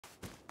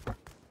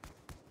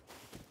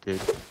Dude,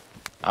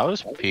 I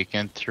was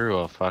peeking through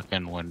a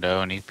fucking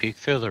window and he peeked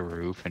through the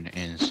roof and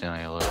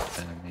instantly looked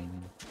at me.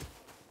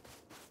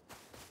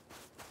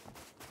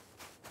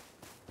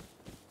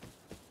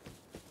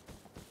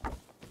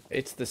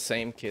 It's the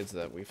same kids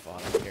that we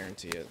fought, I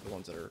guarantee it. The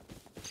ones that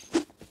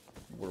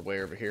were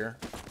way over here.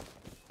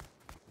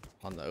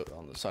 On the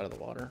side of the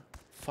water.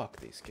 Fuck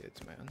these kids,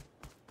 man.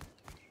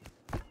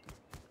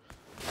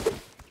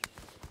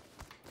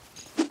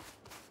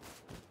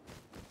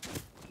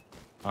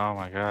 Oh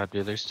my god,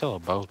 dude, there's still a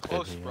boat.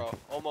 Close, bro.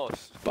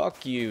 Almost.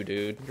 Fuck you,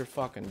 dude. You're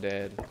fucking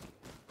dead.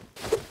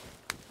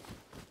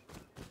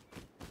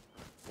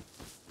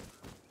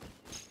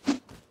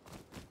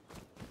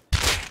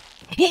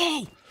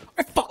 Whoa!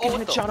 I fucking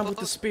headshot him with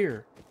the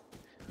spear.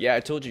 Yeah, I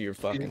told you you're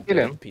fucking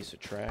dead, piece of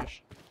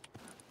trash.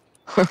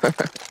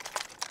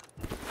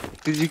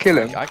 Did you kill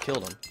him? I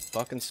killed him.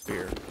 Fucking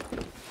spear.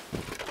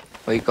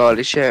 Oh, you got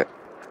this shit.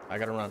 I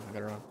gotta run.